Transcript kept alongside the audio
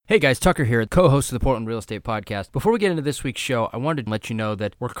Hey guys, Tucker here, co-host of the Portland Real Estate Podcast. Before we get into this week's show, I wanted to let you know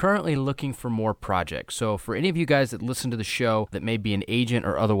that we're currently looking for more projects. So for any of you guys that listen to the show that may be an agent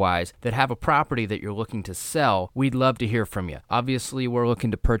or otherwise that have a property that you're looking to sell, we'd love to hear from you. Obviously, we're looking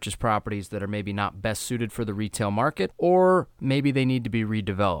to purchase properties that are maybe not best suited for the retail market, or maybe they need to be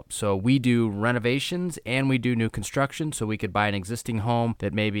redeveloped. So we do renovations and we do new construction, so we could buy an existing home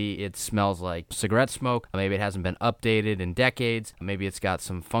that maybe it smells like cigarette smoke, maybe it hasn't been updated in decades, maybe it's got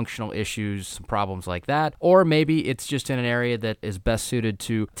some functional issues, some problems like that, or maybe it's just in an area that is best suited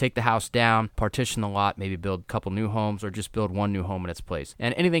to take the house down, partition the lot, maybe build a couple new homes, or just build one new home in its place,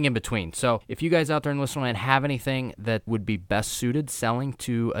 and anything in between. So if you guys out there in listener land have anything that would be best suited selling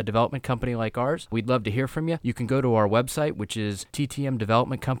to a development company like ours, we'd love to hear from you. You can go to our website, which is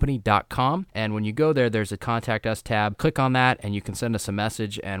ttmdevelopmentcompany.com, and when you go there, there's a Contact Us tab. Click on that, and you can send us a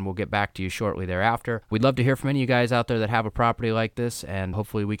message, and we'll get back to you shortly thereafter. We'd love to hear from any of you guys out there that have a property like this, and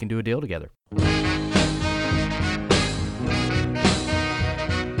hopefully we can do a deal together.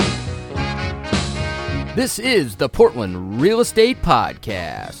 This is the Portland Real Estate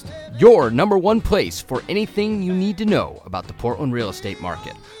Podcast, your number one place for anything you need to know about the Portland real estate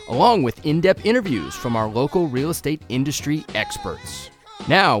market, along with in-depth interviews from our local real estate industry experts.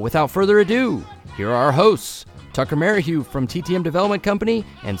 Now, without further ado, here are our hosts, Tucker Merrihew from TTM Development Company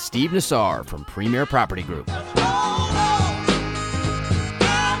and Steve Nassar from Premier Property Group.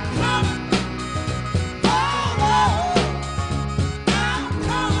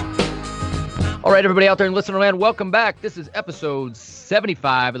 All right, everybody out there in listener land, welcome back. This is episode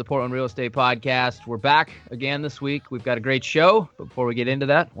 75 of the Portland Real Estate Podcast. We're back again this week. We've got a great show. But before we get into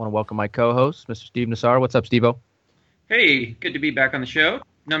that, I want to welcome my co-host, Mr. Steve Nassar. What's up, Steve-O? Hey, good to be back on the show.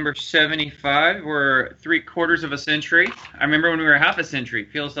 Number 75. We're 3/4 of a century. I remember when we were half a century.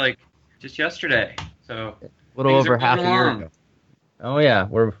 Feels like just yesterday. So a little over half a year ago. Oh yeah,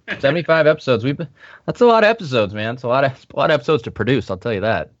 we're 75 episodes. That's a lot of episodes, man. It's a lot of episodes to produce. I'll tell you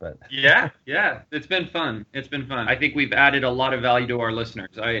that. But yeah, it's been fun. I think we've added a lot of value to our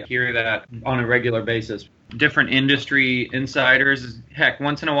listeners. I hear that on a regular basis. Different industry insiders. Heck,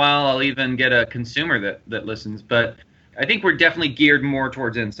 once in a while I'll even get a consumer that listens. But I think we're definitely geared more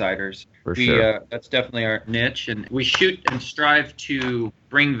towards insiders. For sure. That's definitely our niche, and we shoot and strive to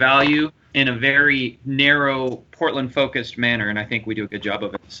bring value in a very narrow, Portland-focused manner, and I think we do a good job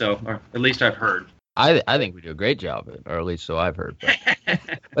of it. So, or at least I've heard. I think we do a great job of it, or at least so I've heard.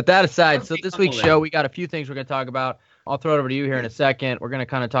 But that aside, so this week's show, we got a few things we're going to talk about. I'll throw it over to you here in a second. We're going to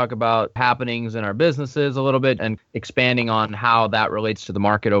kind of talk about happenings in our businesses a little bit and expanding on how that relates to the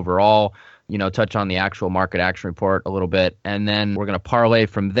market overall, touch on the actual market action report a little bit. And then we're going to parlay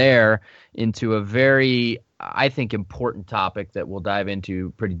from there into a very, I think, important topic that we'll dive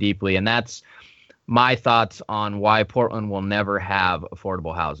into pretty deeply, and that's my thoughts on why Portland will never have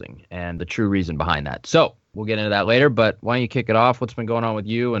affordable housing and the true reason behind that. So we'll get into that later, but why don't you kick it off? What's been going on with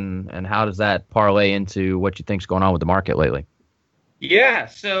you, and how does that parlay into what you think's going on with the market lately? Yeah,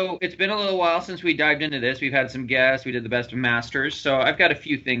 so it's been a little while since we dived into this. We've had some guests. We did the best of masters. So I've got a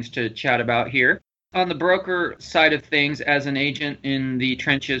few things to chat about here. On the broker side of things, as an agent in the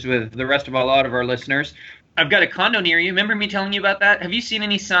trenches with the rest of a lot of our listeners, I've got a condo near you. Remember me telling you about that? Have you seen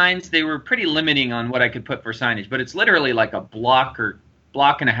any signs? They were pretty limiting on what I could put for signage, but it's literally like a block or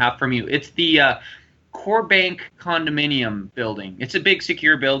block and a half from you. It's the Core Bank condominium building. It's a big,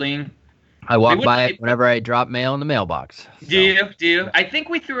 secure building. I walk by it whenever I drop mail in the mailbox. So. Do you? I think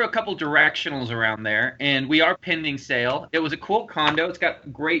we threw a couple directionals around there, and we are pending sale. It was a cool condo. It's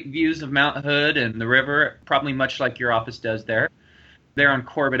got great views of Mount Hood and the river, probably much like your office does there. They're on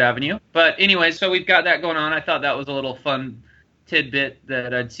Corbett Avenue. But anyway, so we've got that going on. I thought that was a little fun tidbit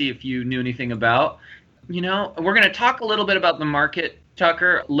that I'd see if you knew anything about. We're going to talk a little bit about the market,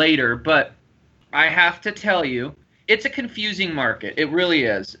 Tucker, later, but I have to tell you, it's a confusing market. It really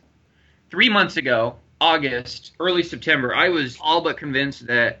is. 3 months ago, August, early September, I was all but convinced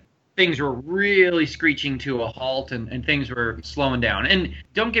that things were really screeching to a halt and things were slowing down. And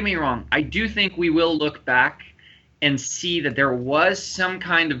don't get me wrong, I do think we will look back and see that there was some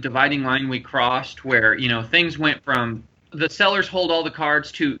kind of dividing line we crossed where, things went from the sellers hold all the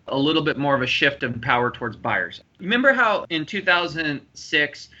cards to a little bit more of a shift of power towards buyers. Remember how in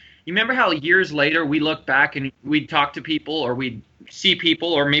 2006, years later we look back and we'd talk to people or we'd see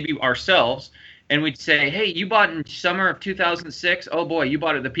people or maybe ourselves and we'd say, hey, you bought in summer of 2006. Oh boy, you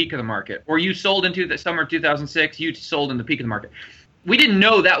bought at the peak of the market. Or you sold into the summer of 2006. You sold in the peak of the market. We didn't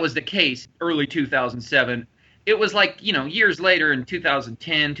know that was the case early 2007. It was like, years later in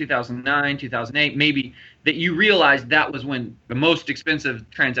 2010, 2009, 2008, maybe that you realized that was when the most expensive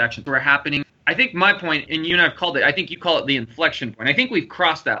transactions were happening. I think my point, and you and I have called it, I think you call it the inflection point. I think we've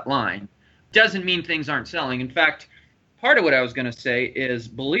crossed that line. Doesn't mean things aren't selling. In fact, part of what I was going to say is,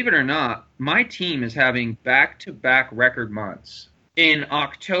 believe it or not, my team is having back-to-back record months. In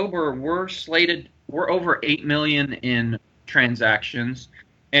October, we're over 8 million in transactions.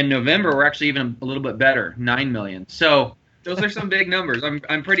 In November, we're actually even a little bit better, 9 million. So those are some big numbers.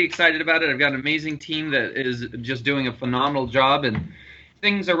 I'm pretty excited about it. I've got an amazing team that is just doing a phenomenal job, and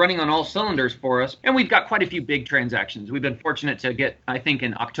things are running on all cylinders for us. And we've got quite a few big transactions. We've been fortunate to get, I think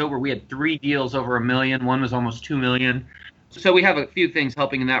in October, we had 3 deals over $1 million. One was almost 2 million. So we have a few things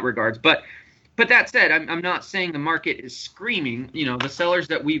helping in that regards. But that said, I'm not saying the market is screaming. The sellers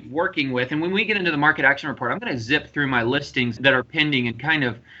that we're working with, and when we get into the market action report, I'm going to zip through my listings that are pending and kind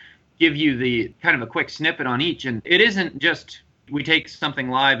of give you the kind of a quick snippet on each. And it isn't just we take something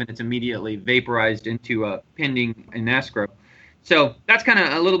live and it's immediately vaporized into a pending in escrow. So that's kind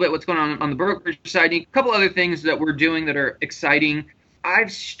of a little bit what's going on the brokerage side. A couple other things that we're doing that are exciting.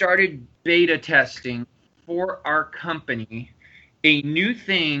 I've started beta testing for our company a new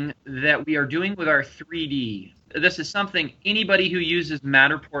thing that we are doing with our 3D. This is something anybody who uses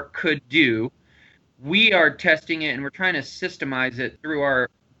Matterport could do. We are testing it and we're trying to systemize it through our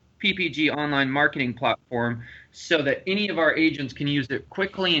PPG online marketing platform so that any of our agents can use it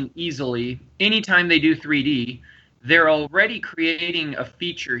quickly and easily anytime they do 3D. They're already creating a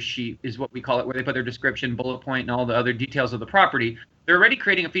feature sheet, is what we call it, where they put their description, bullet point, and all the other details of the property. They're already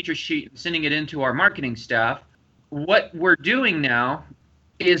creating a feature sheet and sending it into our marketing staff. What we're doing now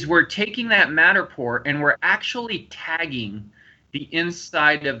is we're taking that Matterport and we're actually tagging the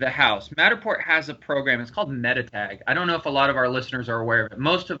inside of the house. Matterport has a program. It's called MetaTag. I don't know if a lot of our listeners are aware of it.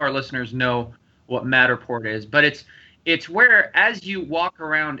 Most of our listeners know what Matterport is, but it's where as you walk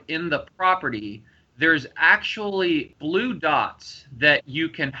around in the property, there's actually blue dots that you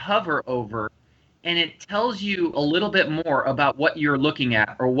can hover over, and it tells you a little bit more about what you're looking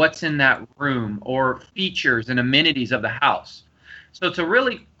at or what's in that room or features and amenities of the house. So it's a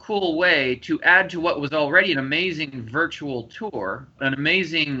really cool way to add to what was already an amazing virtual tour, an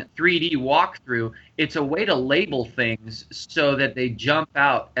amazing 3D walkthrough. It's a way to label things so that they jump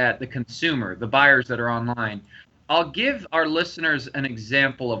out at the consumer, the buyers that are online. I'll give our listeners an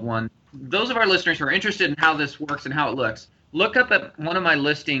example of one. Those of our listeners who are interested in how this works and how it looks, look up at one of my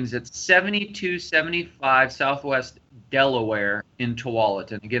listings. It's 7275 Southwest Delaware in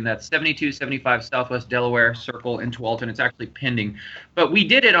Tualatin. Again, that's 7275 Southwest Delaware Circle in Tualatin. It's actually pending. But we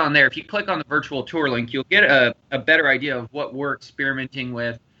did it on there. If you click on the virtual tour link, you'll get a better idea of what we're experimenting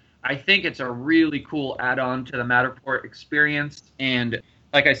with. I think it's a really cool add-on to the Matterport experience. And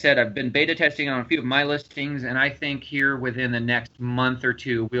like I said, I've been beta testing on a few of my listings, and I think here within the next month or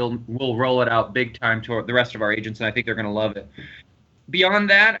two, we'll roll it out big time to the rest of our agents, and I think they're going to love it. Beyond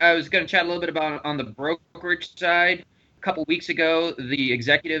that, I was going to chat a little bit about on the brokerage side. A couple weeks ago, the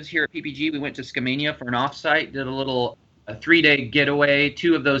executives here at PPG, we went to Skamania for an offsite, did a 3-day getaway.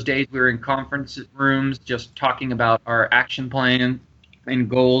 2 of those days we were in conference rooms just talking about our action plan and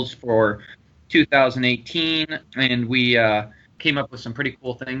goals for 2018, and we came up with some pretty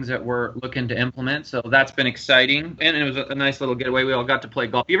cool things that we're looking to implement. So that's been exciting. And it was a nice little getaway. We all got to play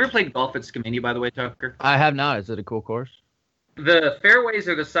golf. You ever played golf at Skamania, by the way, Tucker? I have not. Is it a cool course? The fairways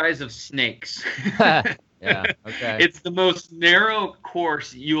are the size of snakes. Yeah, okay. It's the most narrow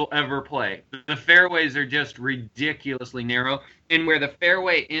course you'll ever play. The fairways are just ridiculously narrow. And where the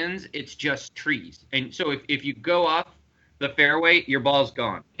fairway ends, it's just trees. And so if you go off the fairway, your ball's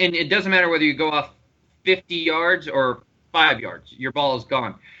gone. And it doesn't matter whether you go off 50 yards or 5 yards, your ball is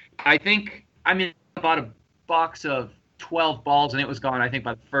gone. I bought a box of 12 balls and it was gone, I think,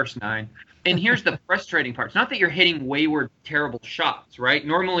 by the first 9. And here's the frustrating part. It's not that you're hitting wayward, terrible shots, right?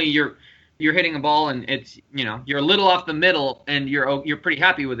 Normally you're hitting a ball and it's, you're a little off the middle and you're pretty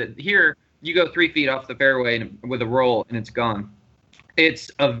happy with it. Here, you go 3 feet off the fairway with a roll and it's gone. It's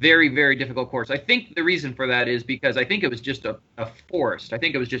a very, very difficult course. I think the reason for that is because I think it was just a forest. I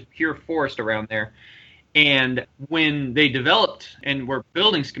think it was just pure forest around there. And when they developed and were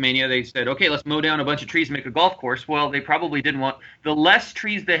building Skamania, they said, okay, let's mow down a bunch of trees and make a golf course. Well, they probably didn't want – the less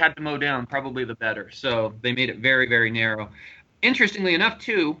trees they had to mow down, probably the better. So they made it very, very narrow. Interestingly enough,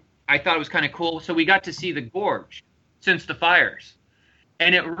 too, I thought it was kind of cool. So we got to see the gorge since the fires.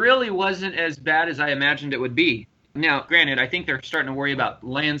 And it really wasn't as bad as I imagined it would be. Now, granted, I think they're starting to worry about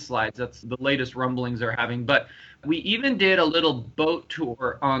landslides. That's the latest rumblings they're having. But we even did a little boat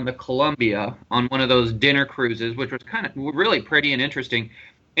tour on the Columbia on one of those dinner cruises, which was kind of really pretty and interesting.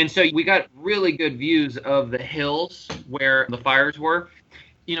 And so we got really good views of the hills where the fires were.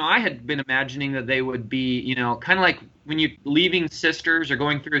 I had been imagining that they would be, kind of like when you're leaving Sisters or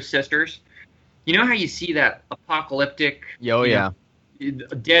going through Sisters, You know how you see that apocalyptic, Oh, you know, yeah.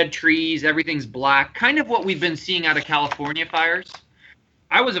 dead trees, everything's black, kind of what we've been seeing out of California fires.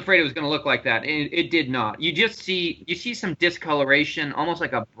 I was afraid it was going to look like that, and it did not. You see some discoloration, almost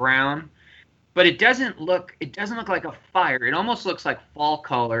like a brown, but it doesn't look like a fire. It almost looks like fall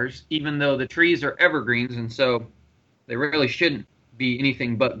colors, even though the trees are evergreens, and so they really shouldn't be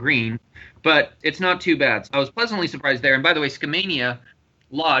anything but green. But it's not too bad. I was pleasantly surprised there. And by the way, Skamania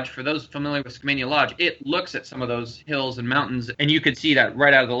Lodge, for those familiar with Skamania Lodge, it looks at some of those hills and mountains, and you could see that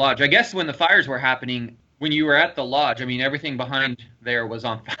right out of the lodge. I guess when the fires were happening, when you were at the lodge, I mean, everything behind there was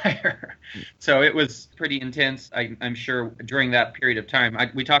on fire. So it was pretty intense, I'm sure, during that period of time.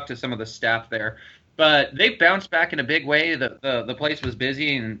 We talked to some of the staff there, but they bounced back in a big way. The place was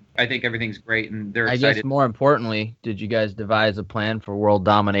busy, and I think everything's great, and they're I excited. guess more importantly, did you guys devise a plan for world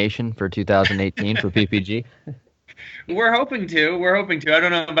domination for 2018 for PPG? We're hoping to. We're hoping to. I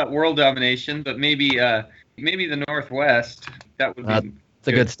don't know about world domination, but maybe the Northwest. That would be. It's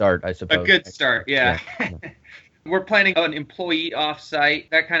a good start, I suppose. A good start, yeah. Yeah. We're planning an employee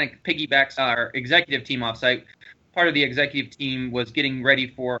offsite. That kind of piggybacks our executive team offsite. Part of the executive team was getting ready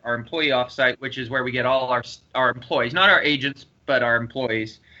for our employee offsite, which is where we get all our employees, not our agents, but our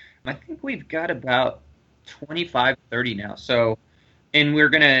employees. I think we've got about 25, 30 now. So, and we're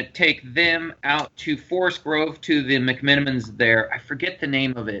going to take them out to Forest Grove to the McMenamins there. I forget the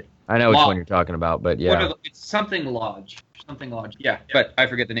name of it. I know which one you're talking about, but yeah. It's something Lodge. Something Lodge. Yeah, but I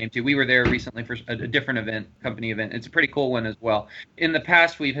forget the name too. We were there recently for a different event, company event. It's a pretty cool one as well. In the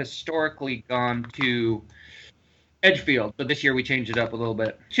past, we've historically gone to Edgefield, but this year we changed it up a little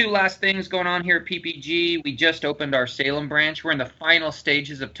bit. Two last things going on here at PPG. We just opened our Salem branch. We're in the final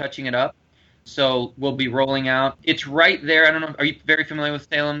stages of touching it up. So we'll be rolling out. It's right there. I don't know. Are you very familiar with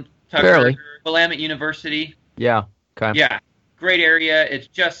Salem? Tucker? Fairly. Willamette University. Yeah. Okay. Yeah. Great area. It's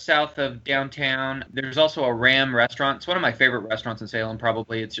just south of downtown. There's also a Ram restaurant. It's one of my favorite restaurants in Salem,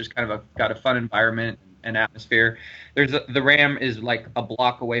 probably. It's just kind of got a fun environment and atmosphere. The Ram is like a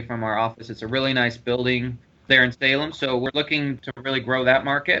block away from our office. It's a really nice building there in Salem. So we're looking to really grow that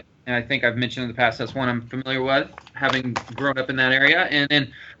market. And I think I've mentioned in the past, that's one I'm familiar with, having grown up in that area. And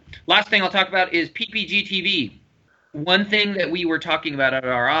then last thing I'll talk about is PPG TV. One thing that we were talking about at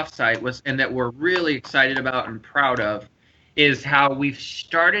our offsite was, and that we're really excited about and proud of, is how we've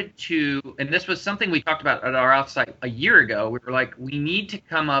started to, and this was something we talked about at our offsite a year ago. We were like, we need to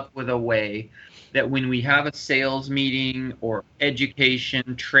come up with a way that when we have a sales meeting or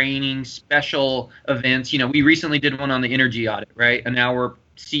education, training, special events, we recently did one on the energy audit, right? An hour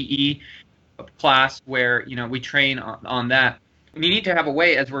CE class where, we train on that. We need to have a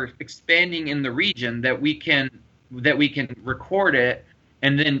way, as we're expanding in the region, that we can record it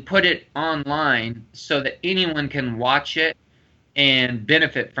and then put it online so that anyone can watch it and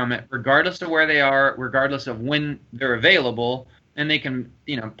benefit from it, regardless of where they are, regardless of when they're available, and they can,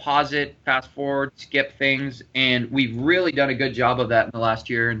 pause it, fast forward, skip things, and we've really done a good job of that in the last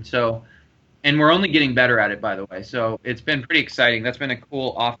year, and we're only getting better at it, by the way, so it's been pretty exciting. That's been a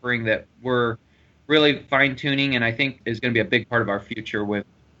cool offering that we're really fine-tuning, and I think is going to be a big part of our future with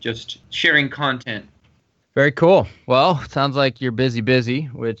just sharing content. Very cool. Well, sounds like you're busy,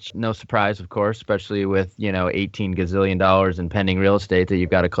 which no surprise, of course, especially with, $18 gazillion in pending real estate that you've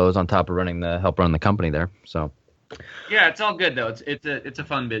got to close on top of help run the company there. So, yeah, it's all good though. It's a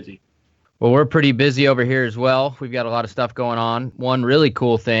fun busy. Well, we're pretty busy over here as well. We've got a lot of stuff going on. One really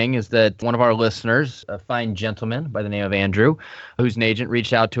cool thing is that one of our listeners, a fine gentleman by the name of Andrew, who's an agent,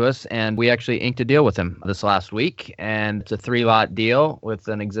 reached out to us, and we actually inked a deal with him this last week. And it's a 3-lot deal with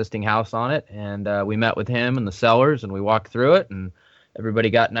an existing house on it. And we met with him and the sellers, and we walked through it, and everybody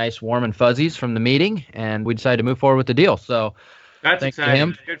got nice, warm and fuzzies from the meeting, and we decided to move forward with the deal. So that's exciting.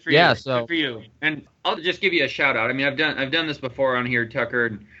 Him. Good for you. Yeah, so good for you. And I'll just give you a shout out. I mean, I've done this before on here, Tucker.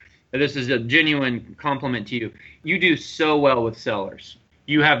 And this is a genuine compliment to you. You do so well with sellers.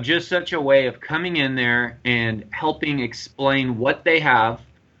 You have just such a way of coming in there and helping explain what they have,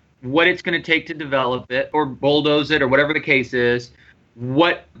 what it's going to take to develop it or bulldoze it or whatever the case is,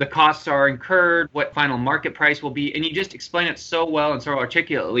 what the costs are incurred, what final market price will be. And you just explain it so well and so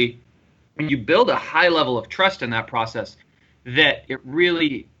articulately. And you build a high level of trust in that process that it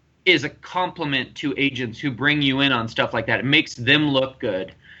really is a compliment to agents who bring you in on stuff like that. It makes them look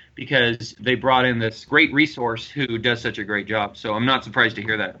good, because they brought in this great resource who does such a great job. So I'm not surprised to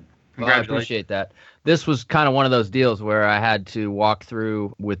hear that. Well, I appreciate that. This was kind of one of those deals where I had to walk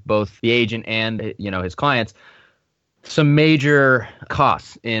through with both the agent and, his clients, some major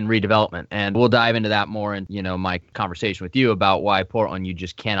costs in redevelopment. And we'll dive into that more in, my conversation with you about why Portland, you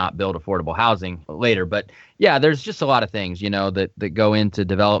just cannot build affordable housing later. But yeah, there's just a lot of things, that go into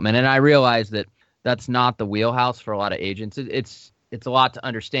development. And I realize that that's not the wheelhouse for a lot of agents. It's a lot to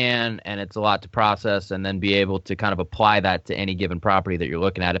understand, and it's a lot to process, and then be able to kind of apply that to any given property that you're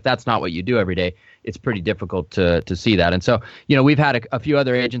looking at. If that's not what you do every day, it's pretty difficult to see that. And so, we've had a few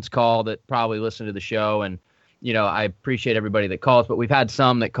other agents call that probably listen to the show, and I appreciate everybody that calls, but we've had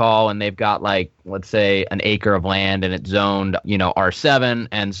some that call and they've got, like, let's say an acre of land and it's zoned, R7.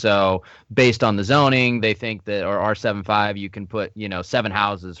 And so based on the zoning, they think that, or R75, you can put, 7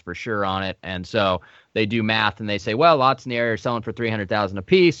 houses for sure on it. And so they do math and they say, well, lots in the area are selling for $300,000 a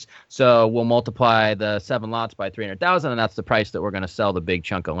piece. So we'll multiply the 7 lots by 300,000. And that's the price that we're going to sell the big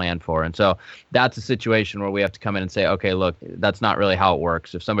chunk of land for. And so that's a situation where we have to come in and say, okay, look, that's not really how it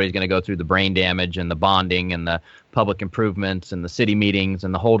works. If somebody's going to go through the brain damage and the bonding and the public improvements and the city meetings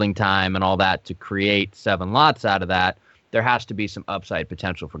and the holding time and all that to create 7 lots out of that, there has to be some upside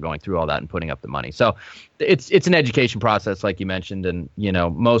potential for going through all that and putting up the money. So it's an education process, like you mentioned, and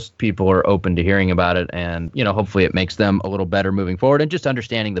most people are open to hearing about it, and hopefully it makes them a little better moving forward and just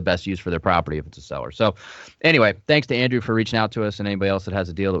understanding the best use for their property if it's a seller. So anyway, thanks to Andrew for reaching out to us, and anybody else that has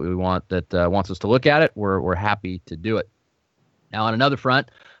a deal that we want that wants us to look at it, we're happy to do it. Now, on another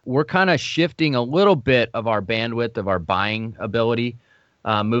front, we're kind of shifting a little bit of our bandwidth of our buying ability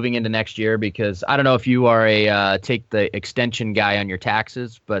moving into next year, because I don't know if you are a take the extension guy on your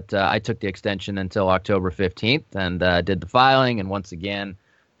taxes, but I took the extension until October 15th and did the filing, and once again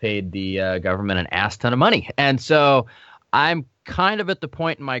paid the government an ass ton of money. And so I'm kind of at the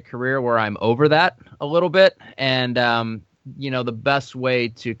point in my career where I'm over that a little bit. And, the best way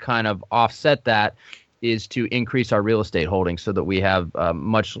to kind of offset that is to increase our real estate holdings so that we have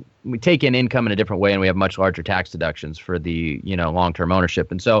we take in income in a different way, and we have much larger tax deductions for the, long-term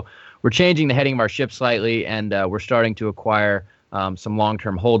ownership. And so we're changing the heading of our ship slightly, and we're starting to acquire some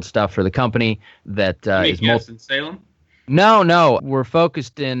long-term hold stuff for the company that is in Salem. No, we're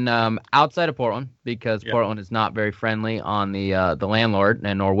focused in outside of Portland, because Portland is not very friendly on the landlord,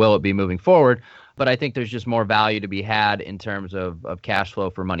 and nor will it be moving forward. But I think there's just more value to be had in terms of cash flow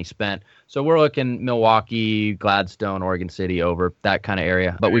for money spent. So we're looking Milwaukee, Gladstone, Oregon City, over that kind of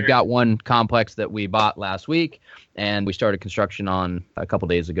area. But we've got one complex that we bought last week, and we started construction on a couple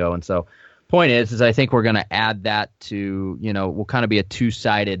days ago. And so point is I think we're going to add that to, we'll kind of be a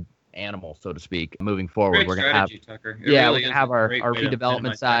two-sided animal, so to speak, moving forward. Great we're going to have, Tucker. we're going to have our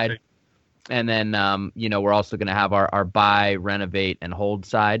redevelopment side. And then, we're also going to have our buy, renovate, and hold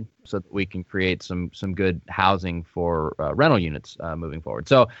side, so that we can create some good housing for rental units moving forward.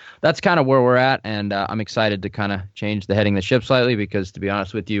 So that's kind of where we're at, and I'm excited to kind of change the heading of the ship slightly, because, to be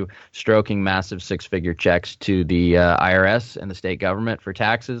honest with you, stroking massive 6-figure checks to the IRS and the state government for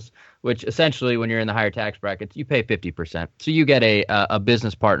taxes, which essentially, when you're in the higher tax brackets, you pay 50%. So you get a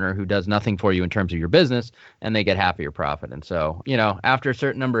business partner who does nothing for you in terms of your business, and they get half of your profit. And so, after a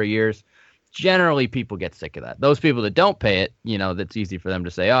certain number of years, generally people get sick of that. Those people that don't pay it, that's easy for them to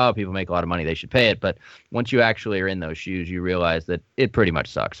say, oh, people make a lot of money, they should pay it. But once you actually are in those shoes, you realize that it pretty much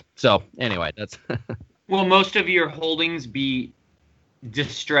sucks. So anyway, that's Will most of your holdings be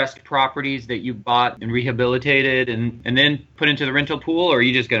distressed properties that you bought and rehabilitated and then put into the rental pool, or are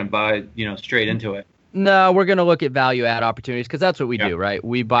you just going to buy, straight into it? No, we're going to look at value add opportunities, because that's what we do, right?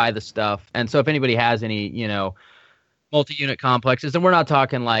 We buy the stuff. And so if anybody has any, multi-unit complexes, and we're not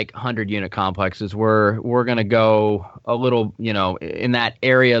talking like 100-unit complexes. We're going to go a little, in that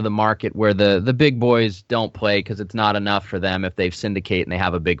area of the market where the big boys don't play, because it's not enough for them if they've syndicate and they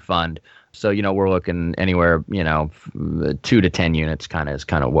have a big fund. So, we're looking anywhere, 2 to 10 units is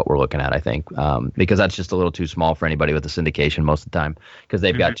kind of what we're looking at, I think, because that's just a little too small for anybody with a syndication most of the time, because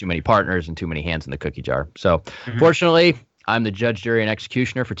they've got too many partners and too many hands in the cookie jar. So fortunately, I'm the judge, jury, and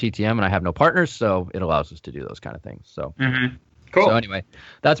executioner for TTM, and I have no partners, so it allows us to do those kind of things. So, cool. So anyway,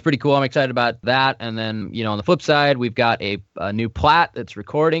 that's pretty cool. I'm excited about that. And then, on the flip side, we've got a new plat that's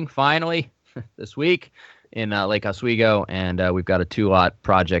recording finally this week in Lake Oswego, and we've got a 2-lot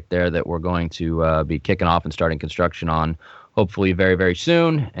project there that we're going to be kicking off and starting construction on, hopefully very, very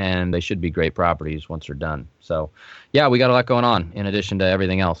soon, and they should be great properties once they're done. So, yeah, we got a lot going on in addition to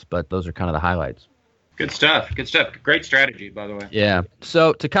everything else, but those are kind of the highlights. Good stuff. Great strategy, by the way. Yeah.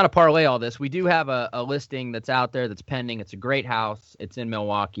 So to kind of parlay all this, we do have a listing that's out there that's pending. It's a great house. It's in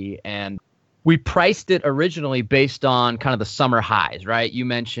Milwaukee, and we priced it originally based on kind of the summer highs, right? You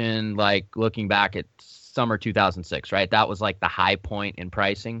mentioned, like, looking back at summer 2006, right? That was like the high point in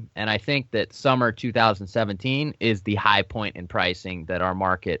pricing. And I think that summer 2017 is the high point in pricing that our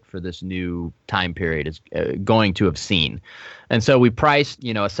market for this new time period is going to have seen. And so we priced,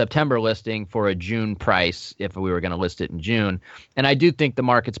 a September listing for a June price if we were going to list it in June. And I do think the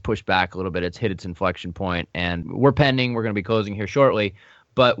market's pushed back a little bit. It's hit its inflection point, and we're pending. We're going to be closing here shortly.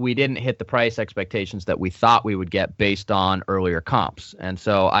 But we didn't hit the price expectations that we thought we would get based on earlier comps. And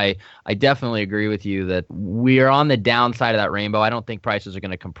so I definitely agree with you that we are on the downside of that rainbow. I don't think prices are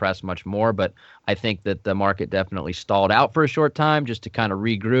going to compress much more, but I think that the market definitely stalled out for a short time just to kind of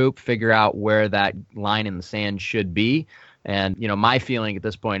regroup, figure out where that line in the sand should be. And, my feeling at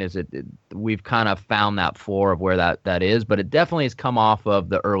this point is we've kind of found that floor of where that is, but it definitely has come off of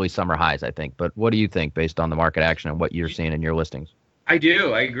the early summer highs, I think. But what do you think based on the market action and what you're seeing in your listings? I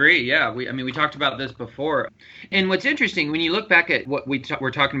do. I agree. Yeah. We talked about this before. And what's interesting, when you look back at what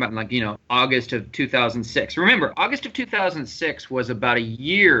we're talking about in August of 2006, remember, August of 2006 was about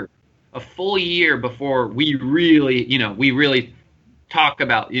a full year before we really talk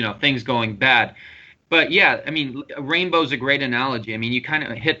about, things going bad. But yeah, rainbow's a great analogy. You kind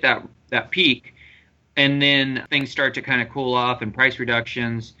of hit that peak and then things start to kind of cool off and price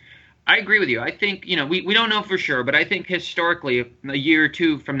reductions. I agree with you. I think, we don't know for sure, but I think historically, a year or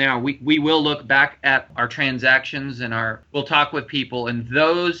two from now, we will look back at our transactions and we'll talk with people, and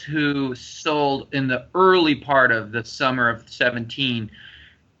those who sold in the early part of the summer of 17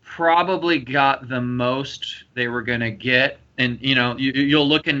 probably got the most they were going to get. And, you'll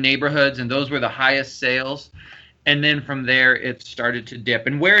look in neighborhoods, and those were the highest sales. And then from there, it started to dip.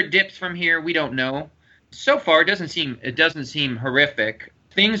 And where it dips from here, we don't know. So far, it doesn't seem horrific.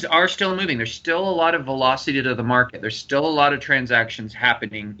 Things are still moving. There's still a lot of velocity to the market. There's still a lot of transactions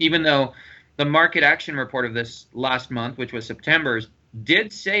happening, even though the market action report of this last month, which was September's,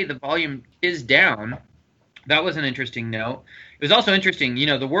 did say the volume is down. That was an interesting note. It was also interesting,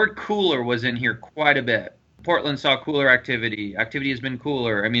 the word cooler was in here quite a bit. Portland saw cooler activity. Activity has been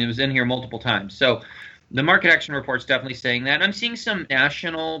cooler. It was in here multiple times. So the market action report's definitely saying that. I'm seeing some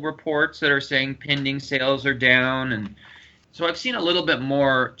national reports that are saying pending sales are down, and so I've seen a little bit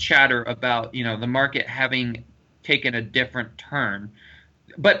more chatter about, the market having taken a different turn.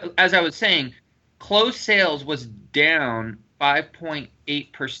 But as I was saying, closed sales was down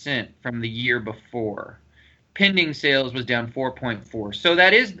 5.8% from the year before. Pending sales was down 4.4%. So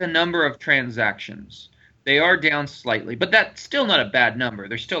that is the number of transactions. They are down slightly, but that's still not a bad number.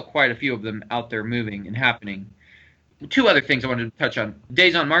 There's still quite a few of them out there moving and happening. Two other things I wanted to touch on.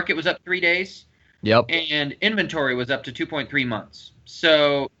 Days on market was up 3 days. Yep. And inventory was up to 2.3 months.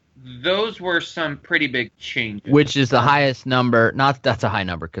 So those were some pretty big changes. Which is the highest number. Not that's a high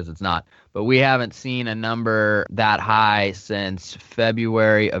number because it's not. But we haven't seen a number that high since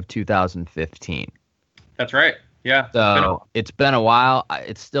February of 2015. That's right. Yeah. So it's been a while.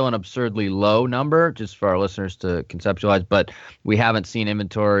 It's still an absurdly low number, just for our listeners to conceptualize. But we haven't seen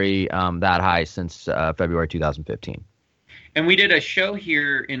inventory that high since February 2015. And we did a show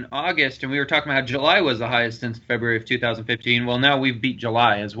here in August, and we were talking about how July was the highest since February of 2015. Well, now we've beat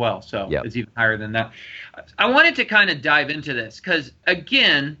July as well, so It's even higher than that. I wanted to kind of dive into this because,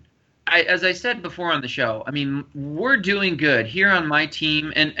 again, as I said before on the show, we're doing good here on my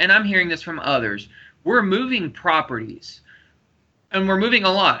team, and I'm hearing this from others. We're moving properties, and we're moving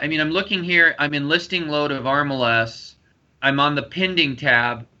a lot. I'm looking here. I'm in listing load of RMLS. I'm on the pending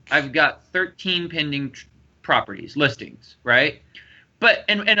tab. I've got 13 pending properties, listings, right? But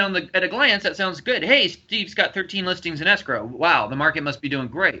and at a glance that sounds good. Hey, Steve's got 13 listings in escrow. Wow, the market must be doing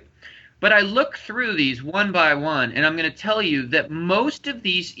great. But I look through these one by one, and I'm going to tell you that most of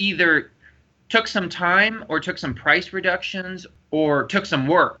these either took some time or took some price reductions or took some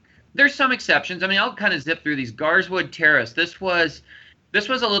work. There's some exceptions. I'll kind of zip through these. Garswood Terrace. This was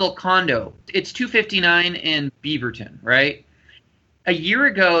a little condo. It's $259 in Beaverton, right? A year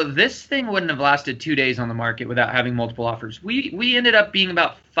ago, this thing wouldn't have lasted 2 days on the market without having multiple offers. We ended up being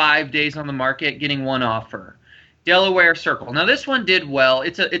about 5 days on the market, getting one offer. Delaware Circle. Now, this one did well.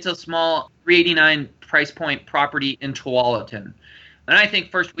 It's a small $389 price point property in Tualatin. And I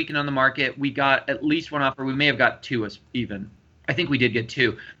think first weekend on the market, we got at least one offer. We may have got two even. I think we did get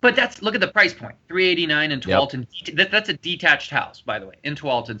two. But look at the price point, $389 in Tualatin. Yep. That's a detached house, by the way, in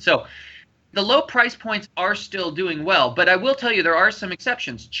Tualatin. So the low price points are still doing well, but I will tell you there are some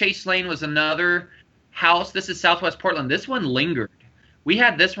exceptions. Chase Lane was another house. This is Southwest Portland. This one lingered. We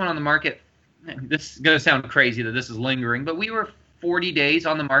had this one on the market. This is going to sound crazy that this is lingering, but we were 40 days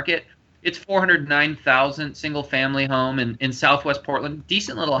on the market. It's $409,000 single family home in Southwest Portland.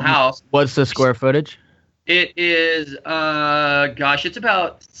 Decent little house. What's the square footage? It is, it's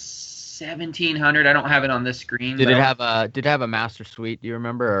about 1,700. I don't have it on this screen. Did it have a master suite? Do you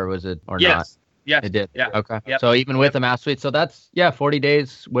remember, or was it or not? Yes, it did. Yeah. Okay. Yep. So even with a master suite, so that's 40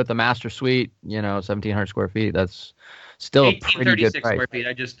 days with a master suite. 1,700 square feet. That's still a pretty good price. square feet.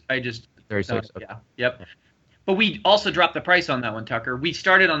 I just 36. Okay. Yeah. Yep. But we also dropped the price on that one, Tucker. We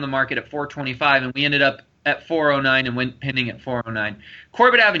started on the market at 425, and we ended up at 409 and went pending at 409.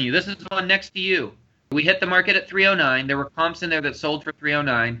 Corbett Avenue. This is the one next to you. We hit the market at 309. There were comps in there that sold for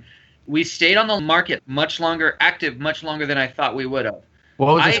 309. We stayed on the market active much longer than I thought we would have.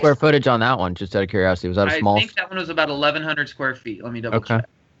 What was the square footage on that one? Just out of curiosity, was that a small? I think that one was about 1,100 square feet. Let me double check.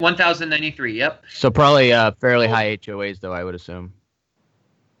 1,093. Yep. So probably fairly high HOAs, though, I would assume.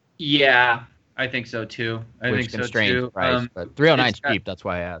 Yeah, I think so too. I think so too. Price, but 309 is cheap. That's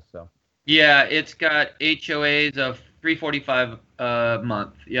why I asked. So. Yeah, it's got HOAs of $345 a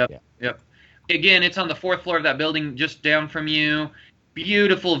month. Yep. Yeah. Yep. Again, it's on the 4th floor of that building, just down from you.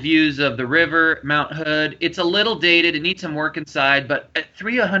 Beautiful views of the river, Mount Hood. It's a little dated. It needs some work inside, but at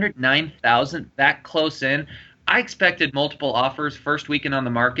 $309,000, that close in, I expected multiple offers first weekend on the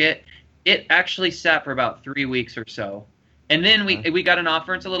market. It actually sat for about 3 weeks or so. And then we got an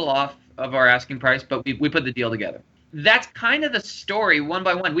offer. It's a little off of our asking price, but we put the deal together. That's kind of the story one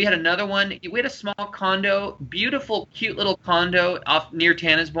by one. We had another one. We had a small condo, beautiful, cute little condo off near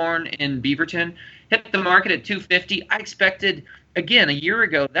Tannisbourne in Beaverton. Hit the market at $250. I expected, again, a year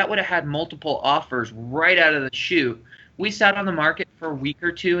ago, that would have had multiple offers right out of the chute. We sat on the market for a week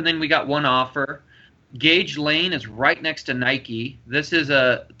or two, and then we got one offer. Gage Lane is right next to Nike. This is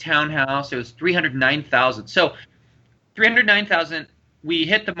a townhouse. It was $309,000. So $309,000. We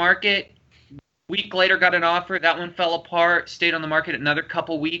hit the market. Week later, got an offer. That one fell apart. Stayed on the market another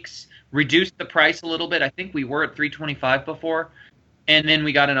couple weeks. Reduced the price a little bit. I think we were at $325 before, and then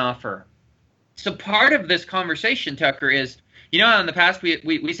we got an offer. So part of this conversation, Tucker, is how in the past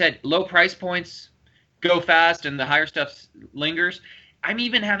we said low price points go fast and the higher stuff lingers. I'm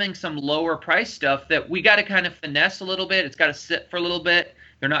even having some lower price stuff that we got to kind of finesse a little bit. It's got to sit for a little bit.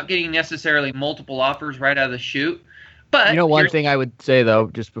 They're not getting necessarily multiple offers right out of the chute. But one thing I would say, though,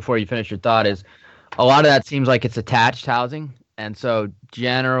 just before you finish your thought, is a lot of that seems like it's attached housing. And so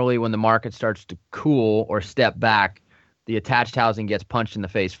generally when the market starts to cool or step back, the attached housing gets punched in the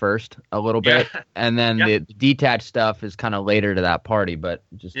face first a little bit. And then the detached stuff is kind of later to that party. But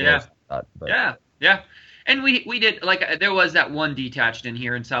just thought, Yeah. And we did, there was that one detached in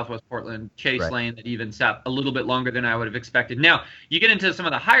here in Southwest Portland, Chase Lane, that even sat a little bit longer than I would have expected. Now, you get into some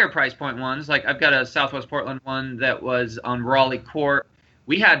of the higher price point ones, like I've got a Southwest Portland one that was on Raleigh Court.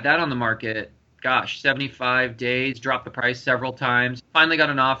 We had that on the market, 75 days, dropped the price several times, finally got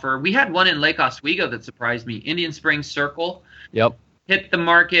an offer. We had one in Lake Oswego that surprised me, Indian Springs Circle. Yep. Hit the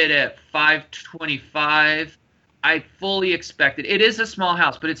market at $525. I fully expected. It is a small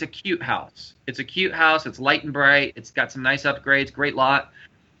house, but it's a cute house. It's a cute house. It's light and bright. It's got some nice upgrades. Great lot.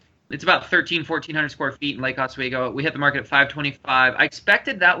 It's about 1,400 square feet in Lake Oswego. We hit the market at $525. I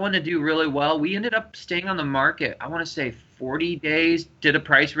expected that one to do really well. We ended up staying on the market, I want to say 40 days, did a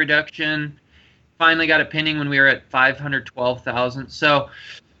price reduction, finally got it pending when we were at $512,000. So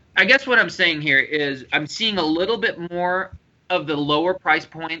I guess what I'm saying here is I'm seeing a little bit more of the lower price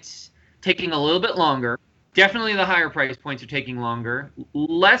points taking a little bit longer. Definitely the higher price points are taking longer.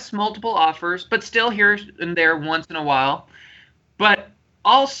 Less multiple offers, but still here and there once in a while. But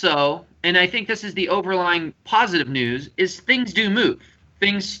also, and I think this is the overlying positive news, is things do move.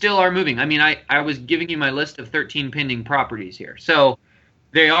 Things still are moving. I mean, I was giving you my list of 13 pending properties here. So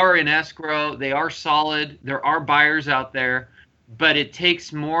they are in escrow. They are solid. There are buyers out there. But it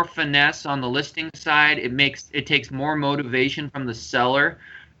takes more finesse on the listing side. It takes more motivation from the seller.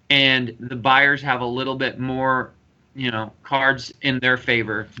 And the buyers have a little bit more, cards in their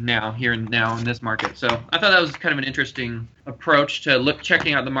favor now in this market. So I thought that was kind of an interesting approach to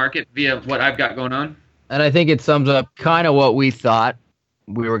checking out the market via what I've got going on. And I think it sums up kind of what we thought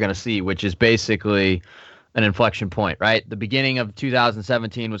we were going to see, which is basically an inflection point, right? The beginning of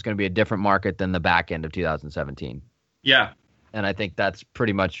 2017 was going to be a different market than the back end of 2017. Yeah. And I think that's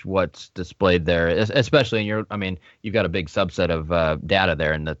pretty much what's displayed there, especially you've got a big subset of data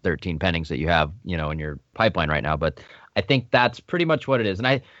there in the 13 pendings that you have, in your pipeline right now. But I think that's pretty much what it is.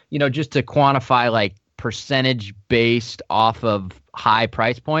 And just to quantify like percentage based off of high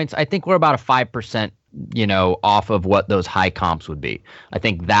price points, I think we're about a 5%, off of what those high comps would be. I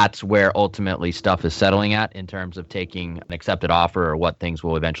think that's where ultimately stuff is settling at in terms of taking an accepted offer or what things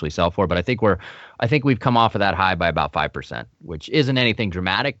will eventually sell for. But I think we've come off of that high by about 5%, which isn't anything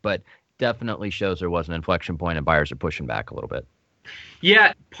dramatic, but definitely shows there was an inflection point and buyers are pushing back a little bit.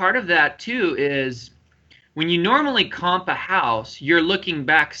 Yeah, part of that too is when you normally comp a house, you're looking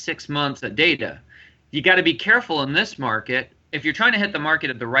back 6 months at data. You got to be careful in this market. If you're trying to hit the market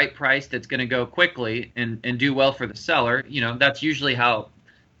at the right price that's going to go quickly and do well for the seller, that's usually how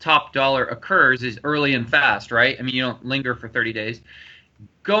top dollar occurs, is early and fast, right? I mean, you don't linger for 30 days.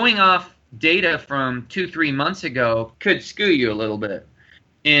 Going off data from 2-3 months ago could skew you a little bit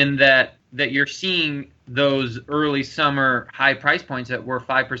in that you're seeing those early summer high price points that we're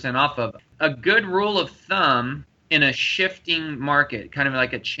 5% off of. A good rule of thumb in a shifting market, kind of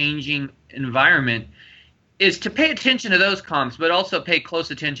like a changing environment, is to pay attention to those comps, but also pay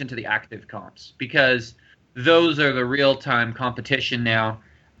close attention to the active comps, because those are the real-time competition now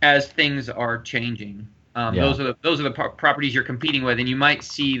as things are changing. Those are the properties you're competing with, and you might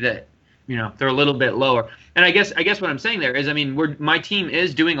see that they're a little bit lower. And I guess what I'm saying there is, I mean, my team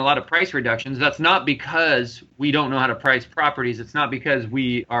is doing a lot of price reductions. That's not because we don't know how to price properties. It's not because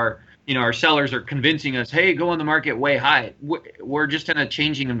we are, our sellers are convincing us, hey, go on the market way high. We're just in a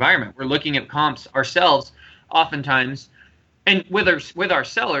changing environment. We're looking at comps ourselves oftentimes, and with our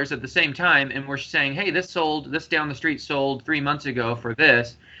sellers at the same time, and we're saying, hey, this down the street sold 3 months ago for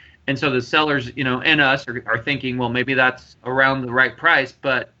this. And so the sellers, and us are thinking, well, maybe that's around the right price,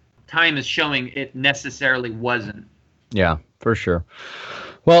 but time is showing it necessarily wasn't. Yeah, for sure.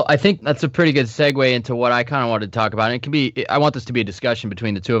 Well, I think that's a pretty good segue into what I kind of wanted to talk about. And I want this to be a discussion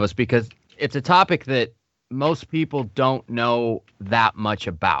between the two of us, because it's a topic that most people don't know that much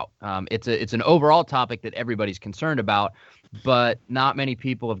about. It's an overall topic that everybody's concerned about, but not many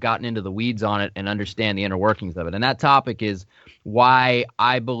people have gotten into the weeds on it and understand the inner workings of it. And that topic is why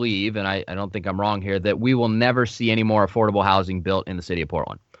I believe, and I don't think I'm wrong here, that we will never see any more affordable housing built in the city of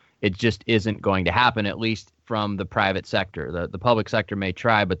Portland. It just isn't going to happen, at least from the private sector. The public sector may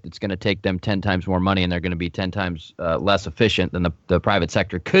try, but it's going to take them 10 times more money, and they're going to be 10 times less efficient than the private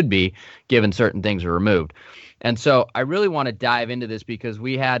sector could be, given certain things are removed. And so I really want to dive into this, because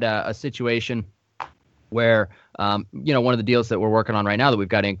we had a situation where, one of the deals that we're working on right now that we've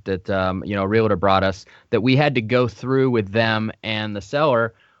got inked that, a realtor brought us, that we had to go through with them and the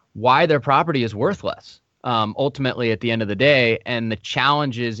seller why their property is worth less. Ultimately, at the end of the day, and the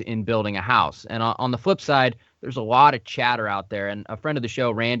challenges in building a house. And on the flip side, there's a lot of chatter out there. And a friend of the show,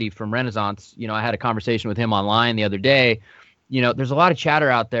 Randy from Renaissance, I had a conversation with him online the other day. There's a lot of chatter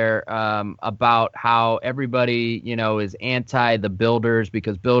out there about how everybody, is anti the builders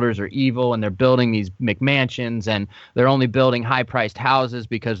because builders are evil and they're building these McMansions and they're only building high-priced houses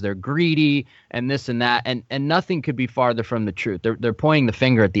because they're greedy and this and that. And nothing could be farther from the truth. They're pointing the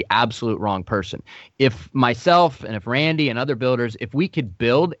finger at the absolute wrong person. If myself and if Randy and other builders, if we could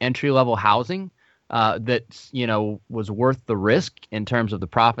build entry-level housing that, was worth the risk in terms of the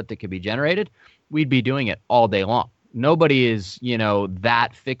profit that could be generated, we'd be doing it all day long. Nobody is,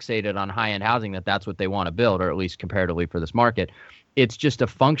 that fixated on high-end housing that's what they want to build, or at least comparatively for this market. It's just a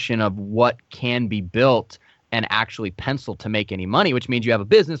function of what can be built and actually penciled to make any money, which means you have a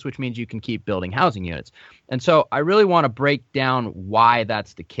business, which means you can keep building housing units. And so I really want to break down why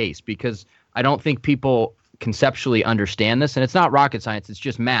that's the case, because I don't think people conceptually understand this, and it's not rocket science, it's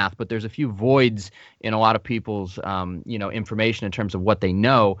just math, but there's a few voids in a lot of people's, information in terms of what they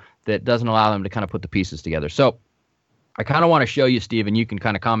know that doesn't allow them to kind of put the pieces together. So I kind of want to show you, Steve, and you can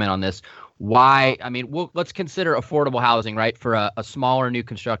kind of comment on this. Why? I mean, let's consider affordable housing, right? For a smaller new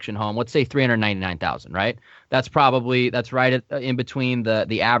construction home, let's say $399,000, right? That's right in between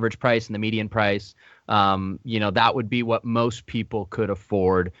the average price and the median price. That would be what most people could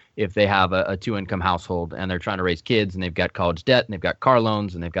afford if they have a two-income household and they're trying to raise kids and they've got college debt and they've got car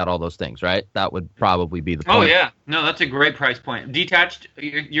loans and they've got all those things, right? That would probably be the point. Oh, yeah. No, that's a great price point. Detached,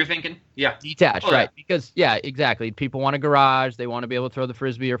 you're thinking? Yeah. Detached, right. Because, yeah, exactly. People want a garage. They want to be able to throw the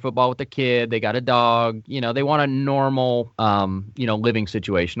Frisbee or football with their kid. They got a dog. They want a normal, living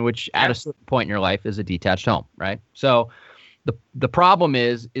situation, which at a certain point in your life is a detached home, right? So the problem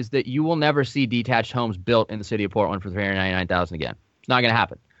is that you will never see detached homes built in the city of Portland for $399,000 again. It's not going to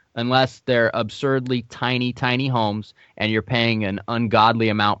happen unless they're absurdly tiny, tiny homes and you're paying an ungodly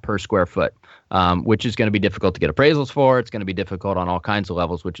amount per square foot, which is going to be difficult to get appraisals for. It's going to be difficult on all kinds of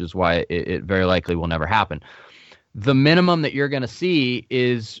levels, which is why it very likely will never happen. The minimum that you're going to see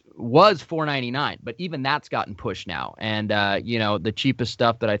was $499, but even that's gotten pushed now. And the cheapest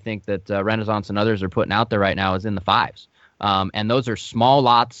stuff that I think that Renaissance and others are putting out there right now is in the fives. And those are small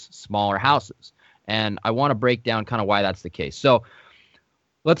lots, smaller houses. And I want to break down kind of why that's the case. So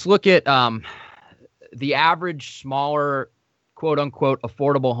let's look at the average smaller quote unquote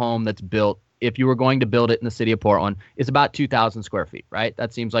affordable home that's built, if you were going to build it in the city of Portland, is about 2,000 square feet, right?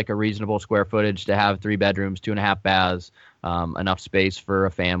 That seems like a reasonable square footage to have 3 bedrooms, 2.5 baths, enough space for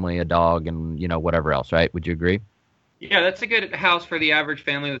a family, a dog, and whatever else, right? Would you agree? Yeah, that's a good house for the average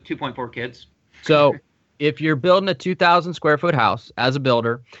family with 2.4 kids. So if you're building a 2,000 square foot house as a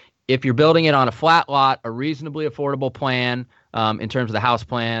builder, if you're building it on a flat lot, a reasonably affordable plan in terms of the house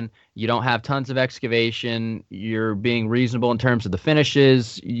plan, you don't have tons of excavation, you're being reasonable in terms of the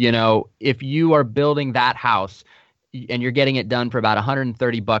finishes, if you are building that house and you're getting it done for about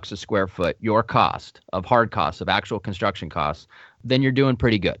 $130 a square foot, your cost of hard costs, of actual construction costs, then you're doing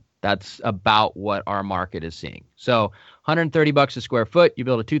pretty good. That's about what our market is seeing. So $130 a square foot, you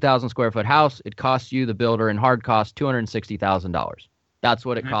build a 2,000 square foot house, it costs you, the builder, in hard cost, $260,000. That's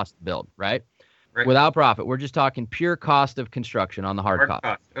what it costs to build, right? Without profit. We're just talking pure cost of construction on the hard cost.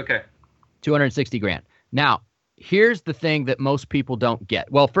 Okay. 260 grand. Now, here's the thing that most people don't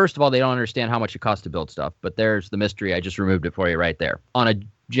get. Well, first of all, they don't understand how much it costs to build stuff, but there's the mystery. I just removed it for you right there on a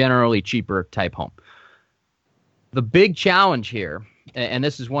generally cheaper type home. The big challenge here, and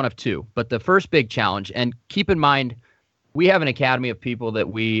this is one of two, but the first big challenge, and keep in mind, we have an academy of people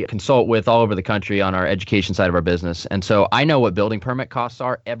that we consult with all over the country on our education side of our business. And so I know what building permit costs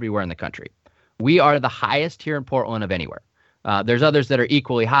are everywhere in the country. We are the highest here in Portland of anywhere. There's others that are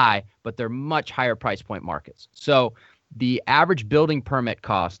equally high, but they're much higher price point markets. So the average building permit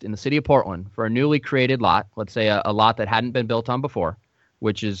cost in the city of Portland for a newly created lot, let's say a lot that hadn't been built on before,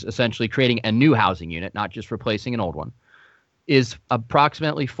 which is essentially creating a new housing unit, not just replacing an old one, is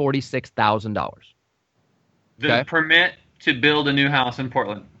approximately $46,000. The permit to build a new house in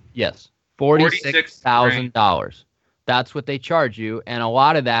Portland? Yes, $46,000. That's what they charge you, and a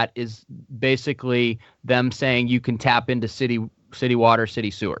lot of that is basically them saying you can tap into city water,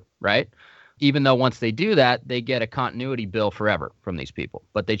 city sewer, right? Even though once they do that, they get a continuity bill forever from these people.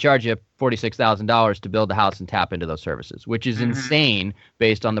 But they charge you $46,000 to build a house and tap into those services, which is insane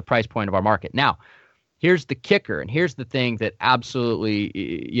based on the price point of our market. Now, here's the kicker, and here's the thing that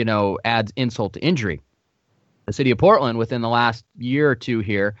absolutely, adds insult to injury. The city of Portland, within the last year or two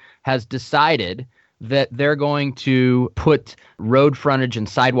here, has decided that they're going to put road frontage and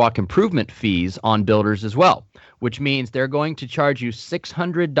sidewalk improvement fees on builders as well, which means they're going to charge you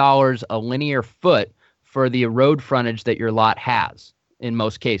 $600 a linear foot for the road frontage that your lot has in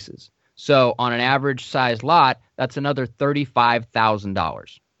most cases. So on an average size lot, that's another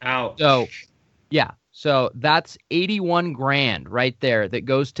 $35,000. Ouch. So, yeah. So that's 81 grand right there that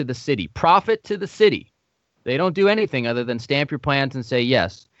goes to the city. Profit to the city. They don't do anything other than stamp your plans and say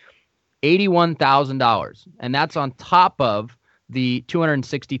yes. $81,000, and that's on top of the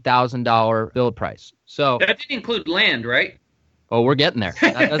 $260,000 build price. So that didn't include land, right? Oh, we're getting there.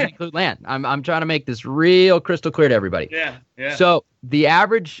 That doesn't include land. I'm trying to make this real crystal clear to everybody. Yeah. So the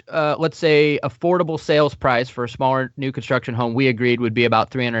average, let's say, affordable sales price for a smaller new construction home, we agreed would be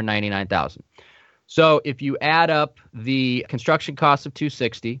about $399,000. So if you add up the construction costs of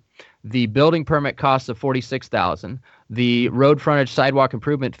 $260,000, the building permit costs of $46,000, the road frontage sidewalk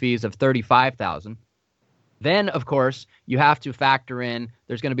improvement fees of $35,000, then, of course, you have to factor in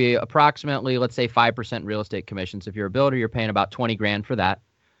there's going to be approximately, let's say, 5% real estate commissions. If you're a builder, you're paying about 20 grand for that.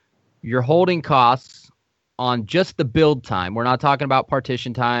 Your holding costs on just the build time, we're not talking about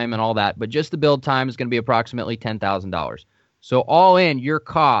partition time and all that, but just the build time is going to be approximately $10,000. So all in, your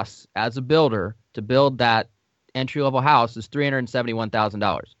costs as a builder to build that entry-level house is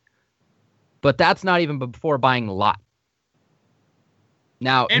 $371,000. But that's not even before buying the lot.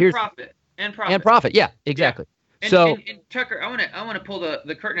 Now, here's profit. And profit. Yeah, exactly. Yeah. And Tucker, I want to pull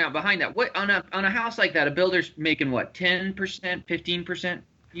the curtain out behind that. What on a house like that, a builder's making what, 10%, 15%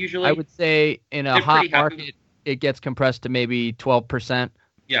 usually? I would say in a hot market, it gets compressed to maybe 12%.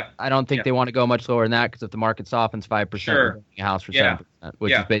 Yeah. I don't think they want to go much lower than that, because if the market softens 5%, sure, a house for 7%,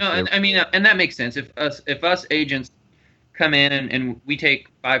 which is basically. No, and that makes sense. If us agents come in and we take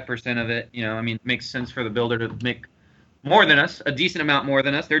 5% of it, it makes sense for the builder to make more than us, a decent amount more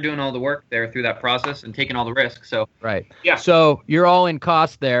than us. They're doing all the work there through that process and taking all the risk. So right. Yeah. So you're all in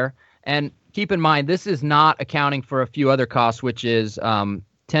cost there. And keep in mind, this is not accounting for a few other costs, which is $10,000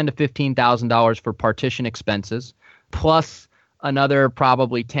 to $15,000 for partition expenses, plus another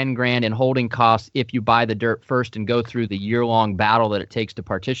probably 10 grand in holding costs if you buy the dirt first and go through the year-long battle that it takes to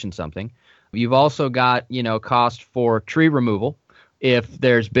partition something. You've also got, cost for tree removal. If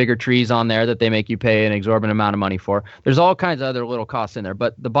there's bigger trees on there that they make you pay an exorbitant amount of money for. There's all kinds of other little costs in there.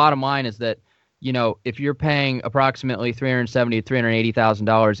 But the bottom line is that, if you're paying approximately $370,000 to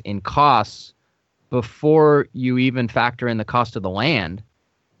 $380,000 in costs before you even factor in the cost of the land.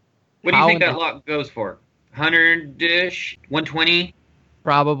 What do you think that lot goes for? 100-ish, 120,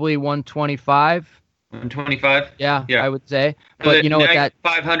 Probably 125. 125. Yeah, Yeah. I would say. So But you know now what you're that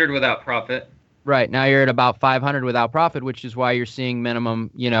 500 without profit. right now you're at about 500 without profit, which is why you're seeing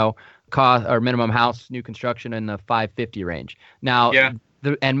minimum, cost or minimum house new construction in the 550 range. Now, Yeah.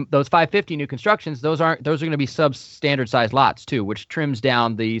 and those 550 new constructions, those are going to be substandard size lots too, which trims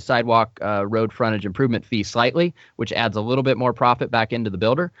down the sidewalk road frontage improvement fee slightly, which adds a little bit more profit back into the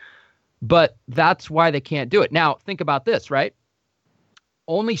builder. But that's why they can't do it. Now, think about this, right?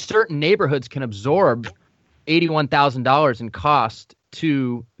 Only certain neighborhoods can absorb $81,000 in cost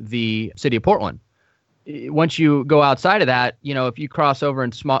to the city of Portland. Once you go outside of that, if you cross over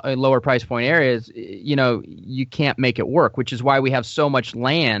in lower price point areas, you can't make it work, which is why we have so much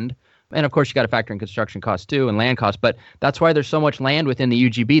land. And of course, you got to factor in construction costs too and land costs. But that's why there's so much land within the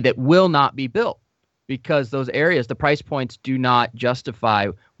UGB that will not be built, because those areas, the price points do not justify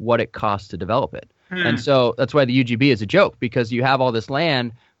what it costs to develop it. And so that's why the UGB is a joke, because you have all this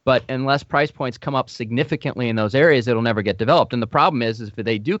land, but unless price points come up significantly in those areas, it'll never get developed. And the problem is if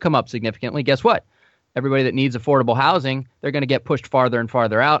they do come up significantly, guess what? Everybody that needs affordable housing, they're going to get pushed farther and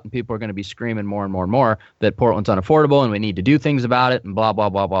farther out, and people are going to be screaming more and more and more that Portland's unaffordable and we need to do things about it and blah, blah,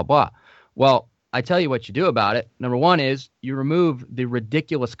 blah, blah, blah. Well, I tell you what you do about it. Number one is you remove the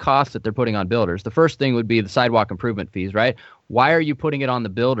ridiculous costs that they're putting on builders. The first thing would be the sidewalk improvement fees, right? Why are you putting it on the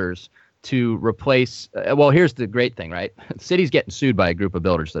builders to replace? Well, here's the great thing, right? The city's getting sued by a group of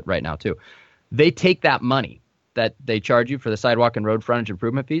builders that right now too. They take that money that they charge you for the sidewalk and road frontage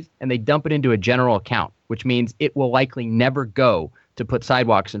improvement fees, and they dump it into a general account, which means it will likely never go to put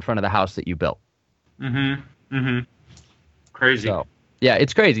sidewalks in front of the house that you built. Crazy. So, yeah,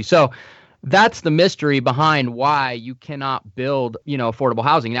 it's crazy. So that's the mystery behind why you cannot build, affordable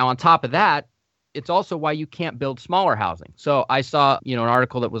housing. Now, on top of that, it's also why you can't build smaller housing. So I saw, an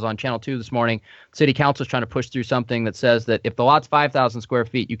article that was on Channel 2 this morning. City Council is trying to push through something that says that if the lot's 5,000 square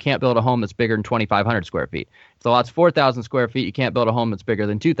feet, you can't build a home that's bigger than 2,500 square feet. If the lot's 4,000 square feet, you can't build a home that's bigger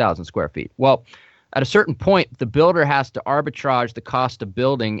than 2,000 square feet. Well, at a certain point, the builder has to arbitrage the cost of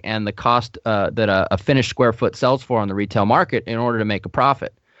building and the cost that a finished square foot sells for on the retail market in order to make a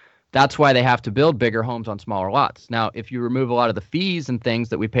profit. That's why they have to build bigger homes on smaller lots. Now, if you remove a lot of the fees and things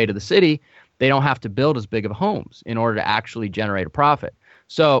that we pay to the city, they don't have to build as big of homes in order to actually generate a profit.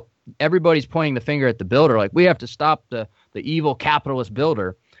 So everybody's pointing the finger at the builder, like we have to stop the evil capitalist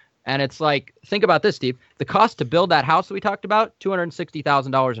builder. And it's like, think about this, Steve. The cost to build that house that we talked about,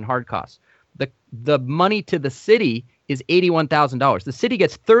 $260,000 in hard costs. The money to the city is $81,000. The city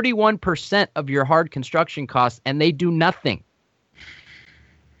gets 31% of your hard construction costs, and they do nothing.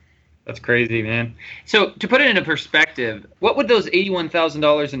 That's crazy, man. So to put it into perspective, what would those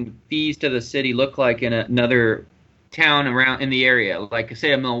 $81,000 in fees to the city look like in another town around in the area, like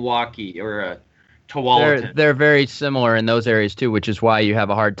say a Milwaukee or a Tualatin? They're very similar in those areas too, which is why you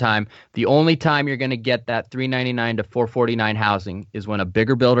have a hard time. The only time you're going to get that $399 to $449 housing is when a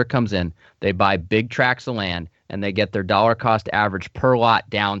bigger builder comes in, they buy big tracts of land, and they get their dollar cost average per lot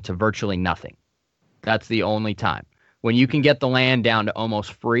down to virtually nothing. That's the only time. When you can get the land down to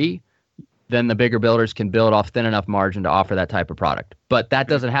almost free, then the bigger builders can build off thin enough margin to offer that type of product. But that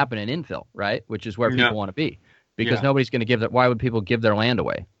doesn't happen in infill, right? Which is where people want to be, because nobody's going to give that. Why would people give their land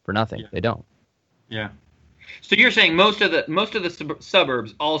away for nothing? They don't. Yeah. So you're saying most of the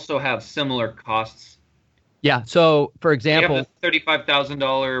suburbs also have similar costs? Yeah. So, for example, they have the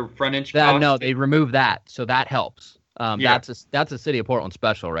 $35,000 frontage cost? No, they remove that, so that helps. That's a city of Portland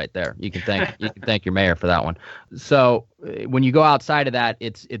special right there. You can thank your mayor for that one. So when you go outside of that,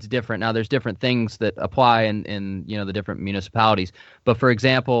 it's different. Now there's different things that apply in the different municipalities. But for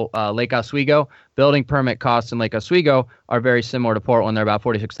example, Lake Oswego, building permit costs in Lake Oswego are very similar to Portland. They're about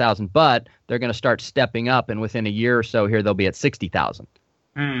 $46,000, but they're going to start stepping up, and within a year or so here they'll be at $60,000.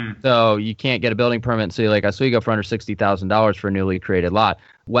 So you can't get a building permit in City Lake Oswego for under $60,000 for a newly created lot.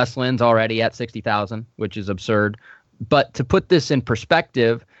 Westland's already at $60,000, which is absurd. But to put this in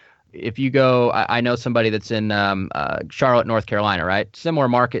perspective, if you go, I know somebody that's in Charlotte, North Carolina, right? Similar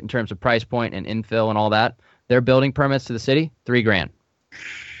market in terms of price point and infill and all that. Their building permits to the city, $3,000.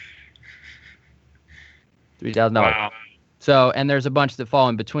 $3,000. Wow. So, and there's a bunch that fall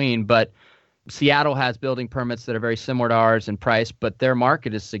in between, but Seattle has building permits that are very similar to ours in price, but their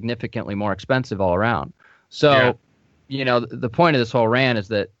market is significantly more expensive all around. So, the point of this whole rant is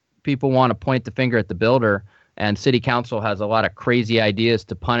that people want to point the finger at the builder, and city council has a lot of crazy ideas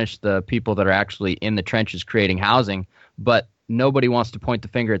to punish the people that are actually in the trenches creating housing, but nobody wants to point the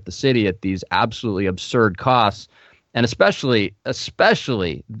finger at the city at these absolutely absurd costs, and especially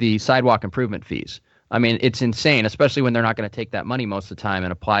the sidewalk improvement fees. I mean, it's insane, especially when they're not going to take that money most of the time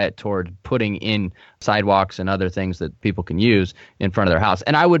and apply it toward putting in sidewalks and other things that people can use in front of their house.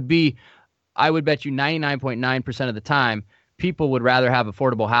 And I would bet you 99.9% of the time, people would rather have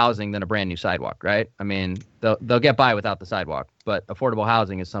affordable housing than a brand new sidewalk, right? I mean, they'll get by without the sidewalk, but affordable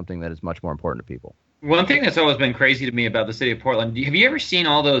housing is something that is much more important to people. One thing that's always been crazy to me about the city of Portland, have you ever seen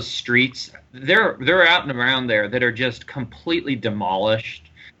all those streets? They're out and around there that are just completely demolished.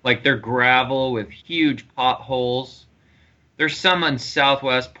 Like they're gravel with huge potholes. There's some in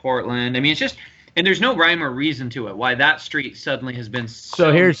Southwest Portland. I mean, it's just, and there's no rhyme or reason to it why that street suddenly has been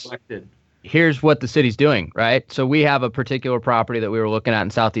so neglected. Here's what the city's doing, right? So we have a particular property that we were looking at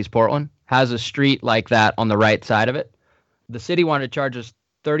in Southeast Portland, has a street like that on the right side of it. The city wanted to charge us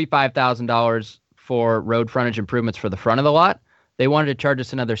 $35,000 for road frontage improvements for the front of the lot. They wanted to charge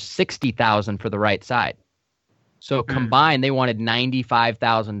us another $60,000 for the right side. So combined, they wanted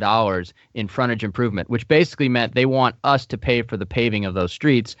 $95,000 in frontage improvement, which basically meant they want us to pay for the paving of those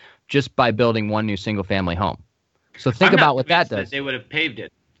streets just by building one new single-family home. So think about what that does. They would have paved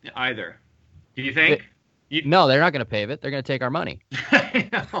it either. Do you think? No, they're not going to pave it. They're going to take our money. I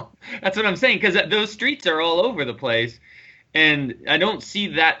know. That's what I'm saying, because those streets are all over the place, and I don't see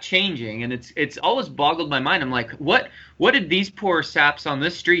that changing. And it's always boggled my mind. I'm like, what did these poor saps on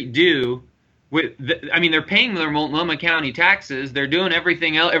this street do? I mean, they're paying their Multnomah County taxes. They're doing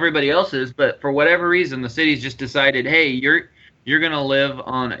everything everybody else is, but for whatever reason, the city's just decided, hey, you're going to live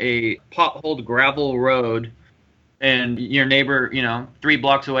on a potholed gravel road, and your neighbor, 3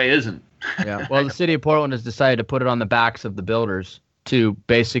 blocks away isn't. Yeah. Well, the city of Portland has decided to put it on the backs of the builders to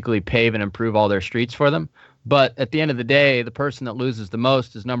basically pave and improve all their streets for them. But at the end of the day, the person that loses the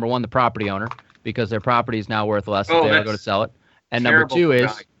most is, number one, the property owner, because their property is now worth less if they ever go to sell it. And number two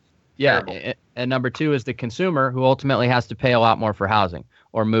is, and number two is the consumer, who ultimately has to pay a lot more for housing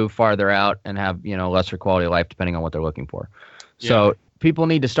or move farther out and have, lesser quality of life depending on what they're looking for. Yeah. So people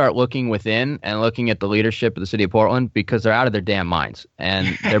need to start looking within and looking at the leadership of the city of Portland, because they're out of their damn minds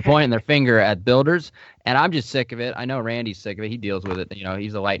and they're pointing their finger at builders. And I'm just sick of it. I know Randy's sick of it. He deals with it.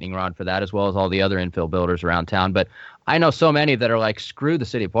 He's a lightning rod for that, as well as all the other infill builders around town. But I know so many that are like, screw the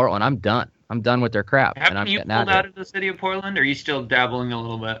city of Portland. I'm done. I'm done with their crap. Haven't you pulled out of the city of Portland, or are you still dabbling a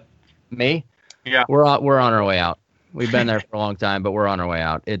little bit? Me? Yeah. We're on our way out. We've been there for a long time, but we're on our way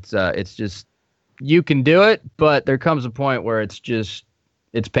out. It's just, you can do it, but there comes a point where it's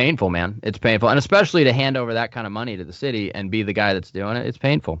painful, man. It's painful. And especially to hand over that kind of money to the city and be the guy that's doing it, it's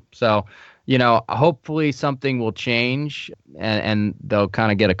painful. So, hopefully something will change and they'll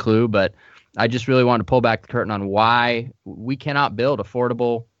kind of get a clue. But I just really wanted to pull back the curtain on why we cannot build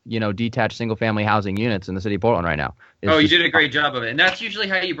affordable, detached single-family housing units in the city of Portland right now. You did a great job of it. And that's usually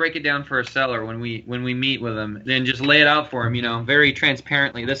how you break it down for a seller when we meet with them. Then just lay it out for them, very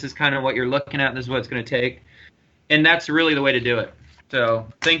transparently. This is kind of what you're looking at. This is what it's going to take. And that's really the way to do it. So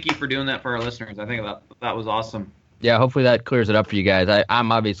thank you for doing that for our listeners. I think that was awesome. Yeah, hopefully that clears it up for you guys.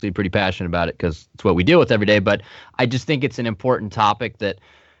 I'm obviously pretty passionate about it because it's what we deal with every day, but I just think it's an important topic that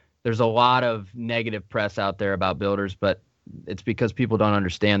there's a lot of negative press out there about builders, but it's because people don't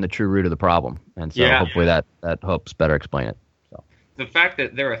understand the true root of the problem. And so hopefully that helps better explain it. So the fact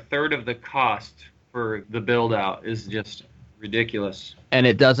that they're a third of the cost for the build out is just ridiculous. And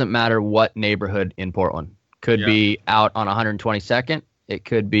it doesn't matter what neighborhood in Portland. Could be out on 122nd. It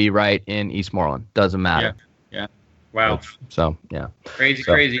could be right in Eastmoreland. Doesn't matter. Yeah. Wow. So, yeah.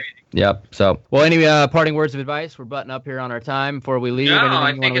 Crazy. Yep. So, well, any parting words of advice? We're butting up here on our time before we leave.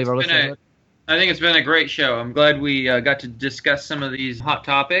 I think it's been a great show. I'm glad we got to discuss some of these hot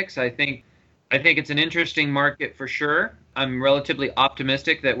topics. I think it's an interesting market for sure. I'm relatively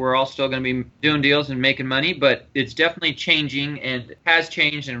optimistic that we're all still going to be doing deals and making money, but it's definitely changing and has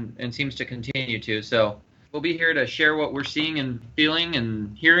changed and seems to continue to. So we'll be here to share what we're seeing and feeling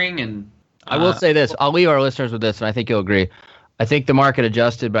and hearing. And I will say this. I'll leave our listeners with this, and I think you'll agree. I think the market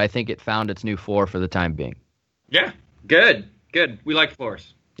adjusted, but I think it found its new floor for the time being. Yeah, good. We like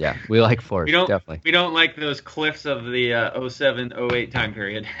floors. Yeah, we like floors, definitely. We don't like those cliffs of the 07-08 time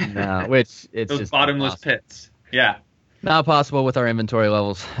period. No, which it's those just bottomless pits. Yeah. Not possible with our inventory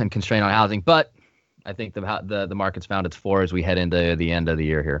levels and constraint on housing, but I think the market's found its floor as we head into the end of the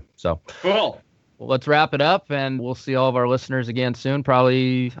year here. So cool. Well, let's wrap it up, and we'll see all of our listeners again soon.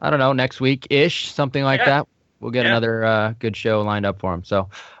 Probably, I don't know, next week-ish, something like that. We'll get another good show lined up for them. So,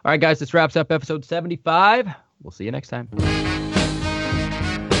 all right, guys, this wraps up episode 75. We'll see you next time.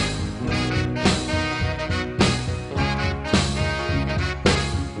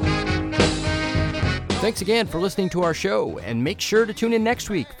 Thanks again for listening to our show, and make sure to tune in next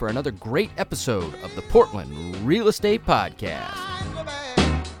week for another great episode of the Portland Real Estate Podcast.